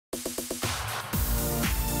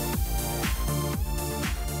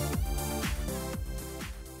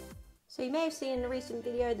So you may have seen in a recent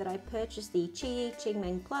video that I purchased the Qiyi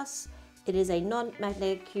Qimeng Plus. It is a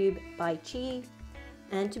non-magnetic cube by Qiyi.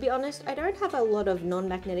 And to be honest, I don't have a lot of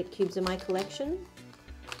non-magnetic cubes in my collection.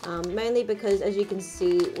 Mainly because, as you can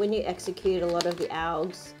see, when you execute a lot of the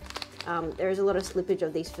algs, there is a lot of slippage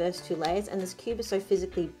of these first two layers, and this cube is so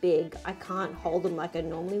physically big, I can't hold them like I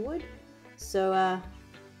normally would. So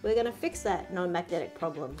we're gonna fix that non-magnetic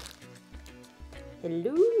problem.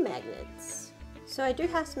 Hello, magnets. So I do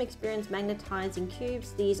have some experience magnetizing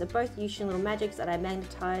cubes. These are both Qimeng little magics that I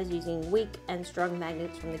magnetize using weak and strong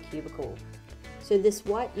magnets from the cubicle. So this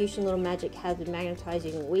white Qimeng little magic has been magnetized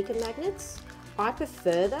using weaker magnets. I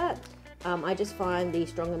prefer that. I just find the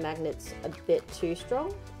stronger magnets a bit too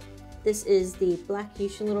strong. This is the black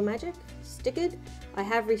Qimeng little magic, stickered. I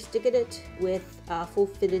have restickered it with full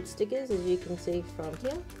fitted stickers, as you can see from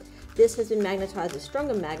here. This has been magnetized with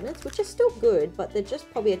stronger magnets, which are still good, but they're just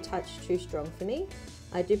probably a touch too strong for me.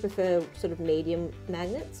 I do prefer sort of medium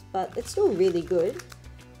magnets, but it's still really good.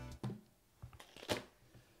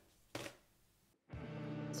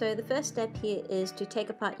 So the first step here is to take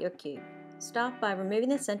apart your cube. Start by removing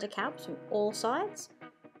the center caps from all sides,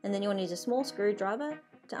 and then you want to use a small screwdriver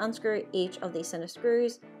to unscrew each of these center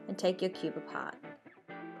screws and take your cube apart.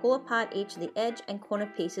 Pull apart each of the edge and corner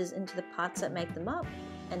pieces into the parts that make them up,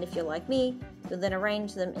 and if you're like me, you'll then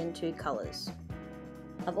arrange them into colors.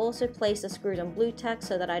 I've also placed the screws on blue tack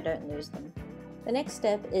so that I don't lose them. The next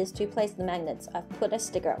step is to place the magnets. I've put a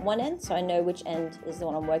sticker at one end so I know which end is the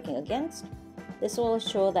one I'm working against. This will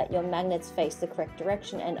ensure that your magnets face the correct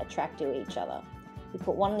direction and attract to each other. You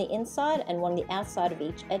put one on the inside and one on the outside of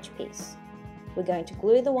each edge piece. We're going to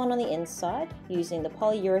glue the one on the inside using the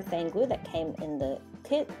polyurethane glue that came in the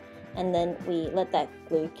kit, and then we let that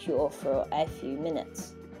glue cure for a few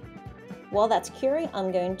minutes. While that's curing, I'm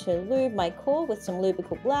going to lube my core with some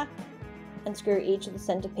lubricate black and screw each of the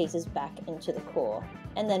center pieces back into the core,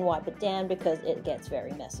 and then wipe it down because it gets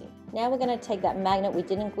very messy. Now we're going to take that magnet we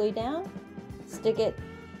didn't glue down, stick it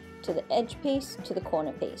to the edge piece to the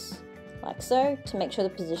corner piece, like so, to make sure the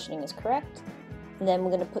positioning is correct. And then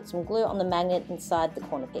we're going to put some glue on the magnet inside the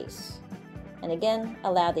corner piece. And again,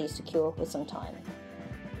 allow these to cure with some time.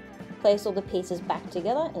 Place all the pieces back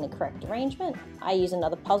together in the correct arrangement. I use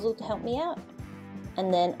another puzzle to help me out.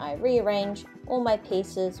 And then I rearrange all my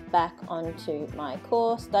pieces back onto my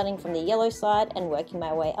core, starting from the yellow side and working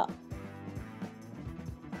my way up.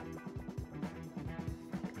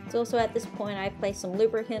 So also at this point I place some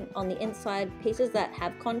lubricant on the inside pieces that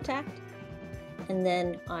have contact. And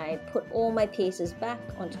then I put all my pieces back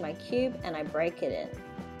onto my cube and I break it in.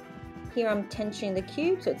 Here I'm tensioning the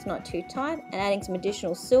cube so it's not too tight, and adding some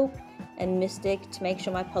additional silk and mystic to make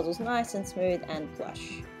sure my puzzle's nice and smooth and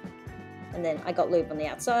flush. And then I got lube on the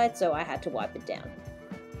outside, so I had to wipe it down.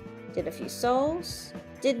 Did a few soles.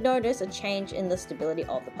 Did notice a change in the stability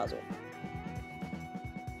of the puzzle.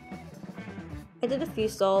 I did a few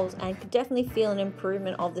soles and could definitely feel an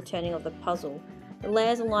improvement of the turning of the puzzle. The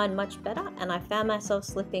layers aligned much better, and I found myself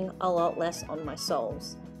slipping a lot less on my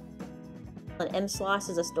soles. And M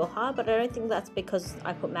slices are still hard, but I don't think that's because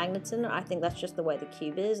I put magnets in it. I think that's just the way the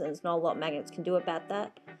cube is, and there's not a lot magnets can do about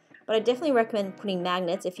that. But I definitely recommend putting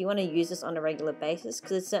magnets if you want to use this on a regular basis,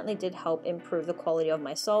 because it certainly did help improve the quality of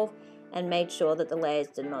my solve and made sure that the layers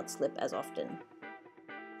did not slip as often.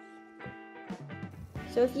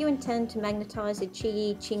 So if you intend to magnetize the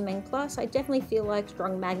Qiyi Qimeng Plus, I definitely feel like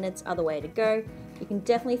strong magnets are the way to go. You can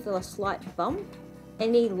definitely feel a slight bump.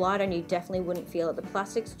 Any lighter and you definitely wouldn't feel it. The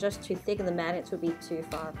plastic's just too thick and the magnets would be too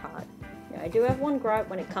far apart. Now, I do have one gripe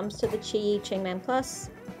when it comes to the Qiyi Qimeng Plus.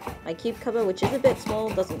 My cube cover, which is a bit small,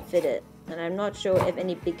 doesn't fit it. And I'm not sure if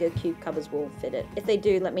any bigger cube covers will fit it. If they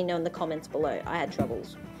do, let me know in the comments below. I had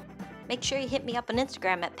troubles. Make sure you hit me up on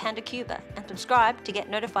Instagram at Panda Quber and subscribe to get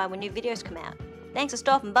notified when new videos come out. Thanks for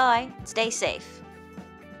stopping by and stay safe.